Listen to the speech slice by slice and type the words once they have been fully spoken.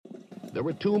there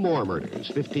were 2 more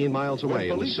murders 15 miles away.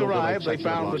 When police arrived, they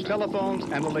found the telephones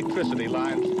and electricity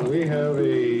lines. We have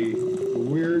a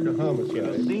weird homicide.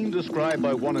 A scene described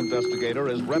by one investigator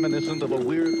as reminiscent of a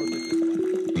weird...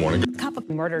 Cup of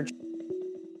murder.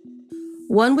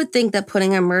 One would think that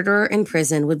putting a murderer in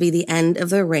prison would be the end of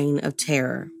the reign of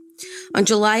terror. On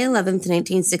July 11th,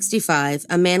 1965,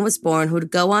 a man was born who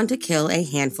would go on to kill a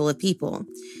handful of people.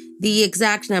 The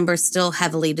exact number still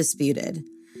heavily disputed.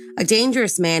 A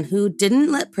dangerous man who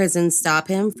didn't let prison stop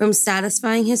him from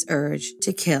satisfying his urge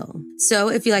to kill. So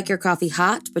if you like your coffee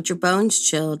hot but your bones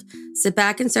chilled, sit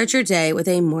back and start your day with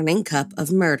a morning cup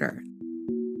of murder.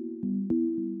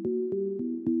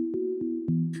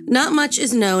 Not much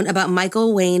is known about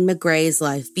Michael Wayne McGray's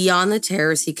life beyond the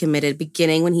terrors he committed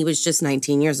beginning when he was just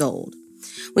 19 years old.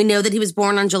 We know that he was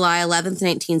born on July 11th,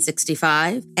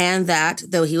 1965, and that,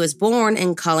 though he was born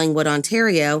in Collingwood,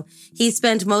 Ontario, he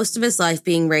spent most of his life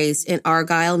being raised in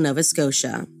Argyll, Nova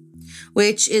Scotia,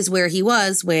 which is where he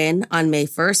was when, on May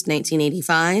 1st,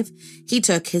 1985, he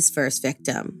took his first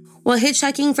victim. While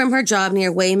hitchhiking from her job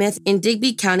near Weymouth in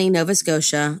Digby County, Nova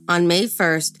Scotia, on May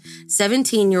 1st,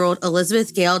 17-year-old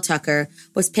Elizabeth Gale Tucker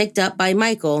was picked up by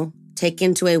Michael,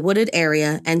 taken to a wooded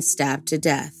area, and stabbed to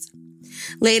death.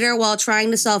 Later, while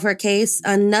trying to solve her case,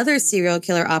 another serial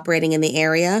killer operating in the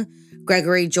area,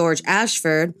 Gregory George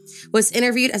Ashford, was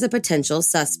interviewed as a potential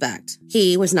suspect.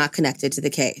 He was not connected to the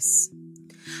case.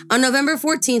 On November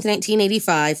 14,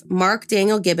 1985, Mark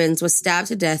Daniel Gibbons was stabbed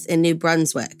to death in New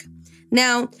Brunswick.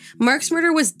 Now, Mark's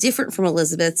murder was different from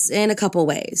Elizabeth's in a couple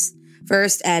ways.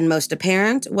 First, and most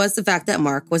apparent, was the fact that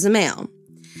Mark was a male.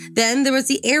 Then there was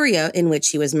the area in which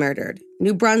he was murdered,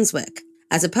 New Brunswick,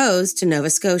 as opposed to Nova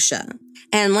Scotia.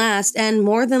 And last, and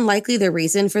more than likely the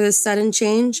reason for this sudden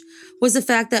change, was the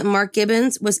fact that Mark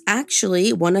Gibbons was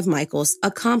actually one of Michael's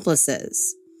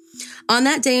accomplices. On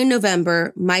that day in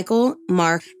November, Michael,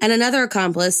 Mark, and another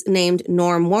accomplice named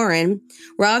Norm Warren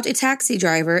robbed a taxi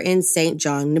driver in St.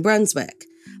 John, New Brunswick.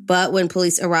 But when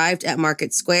police arrived at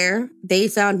Market Square, they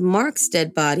found Mark's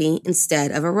dead body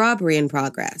instead of a robbery in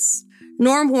progress.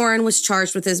 Norm Warren was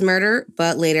charged with his murder,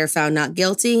 but later found not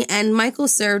guilty, and Michael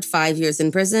served 5 years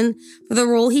in prison for the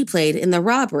role he played in the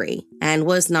robbery and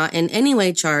was not in any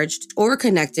way charged or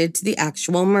connected to the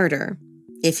actual murder.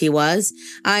 If he was,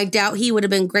 I doubt he would have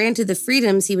been granted the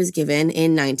freedoms he was given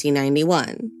in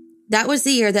 1991. That was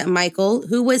the year that Michael,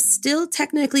 who was still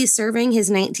technically serving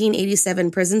his 1987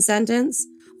 prison sentence,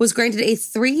 was granted a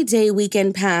 3-day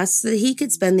weekend pass so that he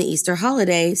could spend the Easter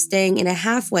holiday staying in a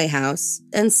halfway house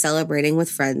and celebrating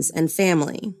with friends and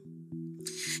family.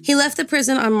 He left the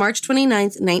prison on March 29,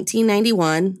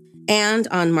 1991, and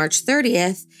on March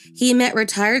 30th, he met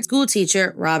retired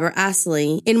schoolteacher Robert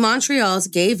Astley in Montreal's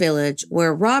gay village,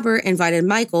 where Robert invited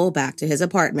Michael back to his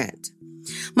apartment.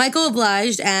 Michael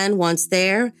obliged and, once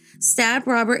there, stabbed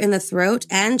Robert in the throat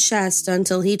and chest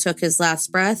until he took his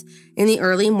last breath in the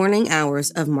early morning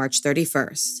hours of March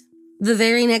 31st. The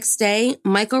very next day,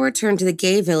 Michael returned to the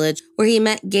gay village where he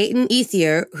met Gaten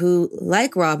Ethier, who,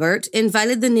 like Robert,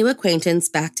 invited the new acquaintance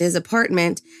back to his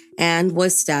apartment and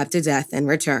was stabbed to death in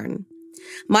return.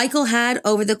 Michael had,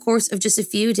 over the course of just a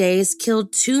few days,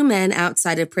 killed 2 men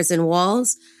outside of prison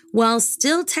walls while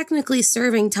still technically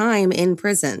serving time in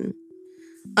prison.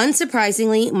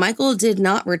 Unsurprisingly, Michael did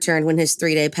not return when his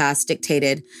 3-day pass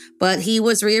dictated, but he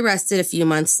was rearrested a few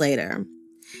months later.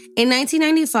 In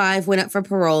 1995, when up for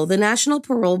parole, the National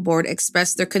Parole Board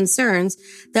expressed their concerns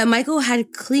that Michael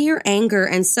had clear anger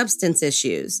and substance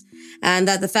issues, and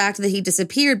that the fact that he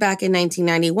disappeared back in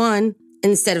 1991,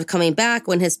 instead of coming back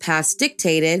when his past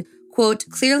dictated, quote,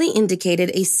 clearly indicated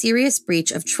a serious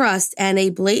breach of trust and a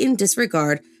blatant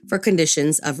disregard for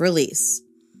conditions of release.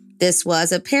 This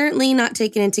was apparently not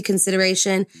taken into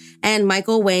consideration, and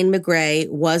Michael Wayne McGray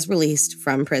was released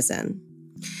from prison.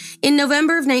 In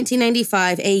November of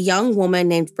 1995, a young woman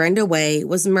named Brenda Way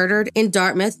was murdered in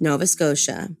Dartmouth, Nova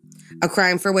Scotia, a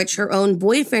crime for which her own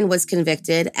boyfriend was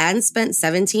convicted and spent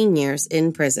 17 years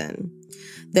in prison.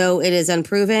 Though it is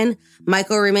unproven,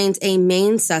 Michael remains a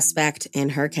main suspect in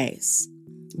her case.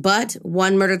 But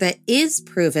one murder that is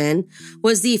proven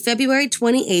was the February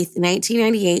 28,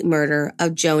 1998 murder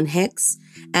of Joan Hicks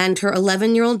and her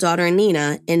 11-year-old daughter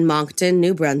Nina in Moncton,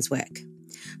 New Brunswick.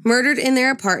 Murdered in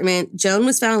their apartment, Joan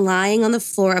was found lying on the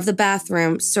floor of the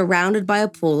bathroom, surrounded by a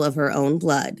pool of her own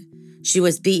blood. She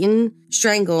was beaten,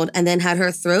 strangled, and then had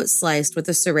her throat sliced with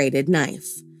a serrated knife.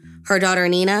 Her daughter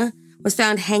Nina was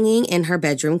found hanging in her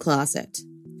bedroom closet.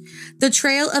 The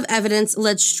trail of evidence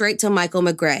led straight to Michael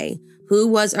McGray, who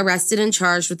was arrested and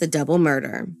charged with the double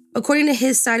murder. According to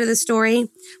his side of the story,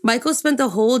 Michael spent the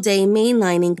whole day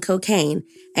mainlining cocaine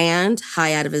and,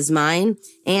 high out of his mind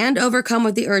and overcome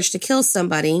with the urge to kill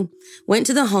somebody, went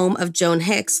to the home of Joan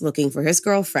Hicks looking for his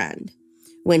girlfriend.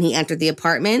 When he entered the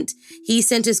apartment, he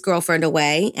sent his girlfriend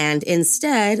away and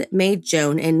instead made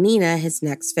Joan and Nina his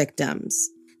next victims.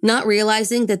 Not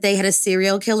realizing that they had a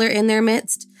serial killer in their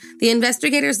midst, the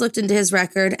investigators looked into his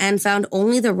record and found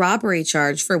only the robbery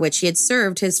charge for which he had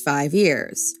served his 5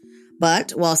 years.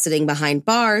 But while sitting behind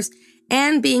bars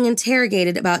and being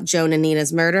interrogated about Joan and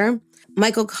Nina's murder,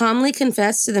 Michael calmly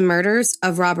confessed to the murders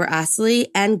of Robert Astley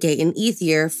and Gayton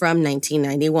Ethier from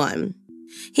 1991.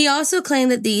 He also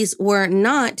claimed that these were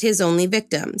not his only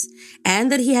victims,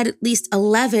 and that he had at least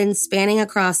 11 spanning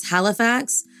across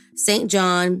Halifax, St.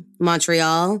 John,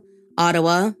 Montreal,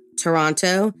 Ottawa,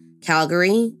 Toronto,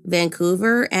 Calgary,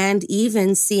 Vancouver, and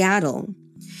even Seattle.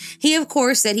 He, of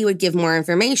course, said he would give more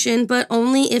information, but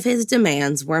only if his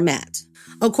demands were met.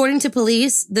 According to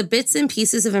police, the bits and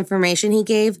pieces of information he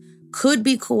gave could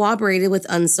be corroborated with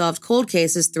unsolved cold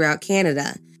cases throughout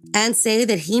Canada, and say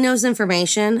that he knows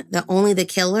information that only the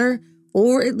killer,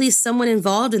 or at least someone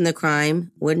involved in the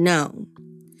crime, would know.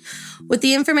 With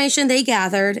the information they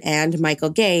gathered and Michael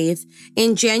gave,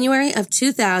 in January of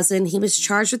 2000, he was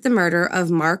charged with the murder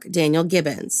of Mark Daniel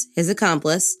Gibbons, his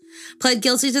accomplice, pled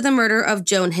guilty to the murder of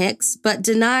Joan Hicks, but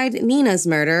denied Nina's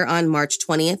murder on March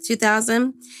 20th,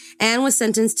 2000, and was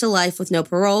sentenced to life with no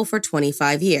parole for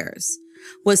 25 years.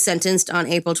 Was sentenced on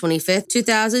April 25th,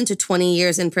 2000 to 20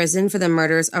 years in prison for the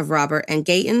murders of Robert and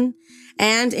Gayton,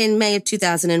 and in May of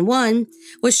 2001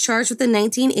 was charged with the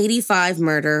 1985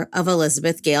 murder of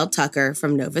Elizabeth Gale Tucker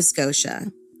from Nova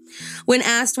Scotia. When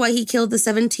asked why he killed the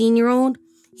 17-year-old,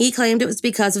 he claimed it was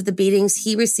because of the beatings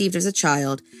he received as a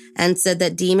child and said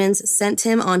that demons sent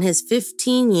him on his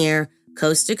 15-year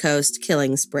coast-to-coast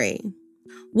killing spree.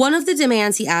 One of the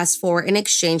demands he asked for in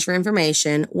exchange for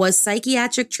information was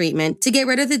psychiatric treatment to get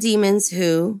rid of the demons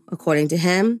who, according to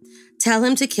him, tell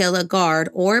him to kill a guard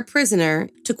or a prisoner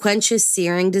to quench his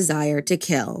searing desire to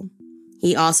kill.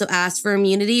 He also asked for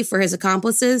immunity for his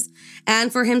accomplices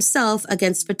and for himself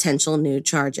against potential new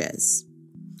charges.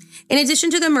 In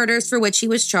addition to the murders for which he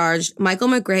was charged, Michael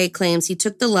McGray claims he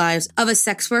took the lives of a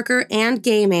sex worker and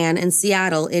gay man in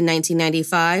Seattle in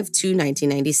 1995 to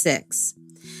 1996,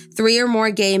 3 or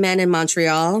more gay men in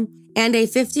Montreal, and a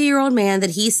 50-year-old man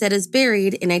that he said is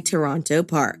buried in a Toronto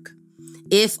park.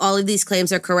 If all of these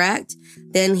claims are correct,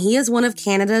 then he is one of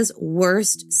Canada's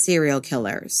worst serial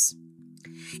killers.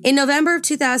 In November of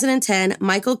 2010,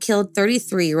 Michael killed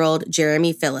 33-year-old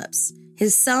Jeremy Phillips,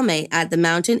 his cellmate at the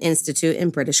Mountain Institute in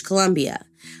British Columbia,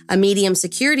 a medium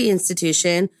security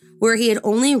institution where he had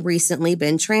only recently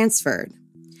been transferred.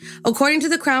 According to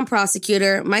the Crown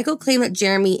prosecutor, Michael claimed that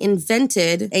Jeremy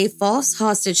invented a false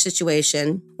hostage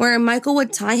situation where Michael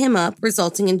would tie him up,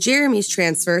 resulting in Jeremy's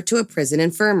transfer to a prison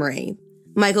infirmary.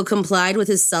 Michael complied with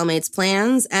his cellmate's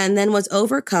plans and then was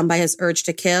overcome by his urge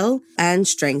to kill and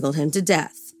strangled him to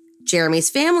death. Jeremy's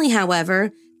family,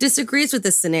 however, disagrees with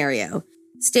this scenario,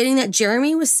 stating that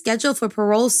Jeremy was scheduled for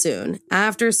parole soon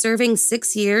after serving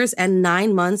 6 years and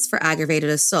 9 months for aggravated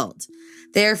assault,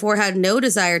 therefore had no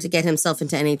desire to get himself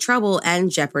into any trouble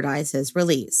and jeopardize his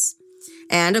release.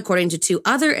 And according to 2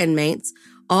 other inmates,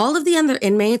 all of the other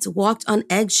inmates walked on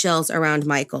eggshells around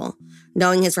Michael,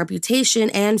 knowing his reputation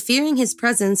and fearing his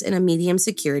presence in a medium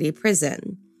security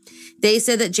prison. They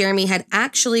said that Jeremy had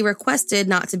actually requested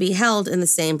not to be held in the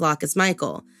same block as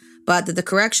Michael, but that the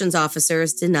corrections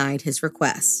officers denied his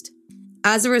request.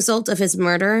 As a result of his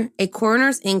murder, a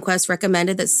coroner's inquest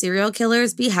recommended that serial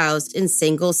killers be housed in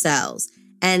single cells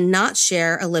and not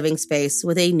share a living space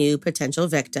with a new potential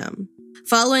victim.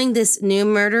 Following this new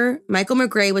murder, Michael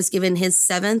McGray was given his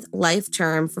 7th life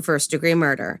term for first-degree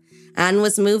murder and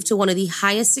was moved to one of the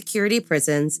highest security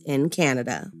prisons in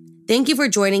Canada. Thank you for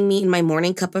joining me in my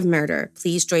morning cup of murder.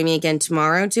 Please join me again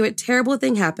tomorrow to A Terrible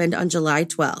Thing Happened on July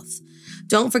 12th.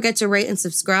 Don't forget to rate and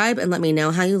subscribe and let me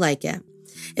know how you like it.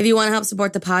 If you want to help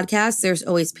support the podcast, there's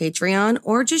always Patreon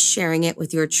or just sharing it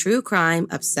with your true crime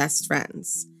obsessed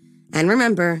friends. And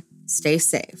remember, stay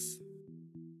safe.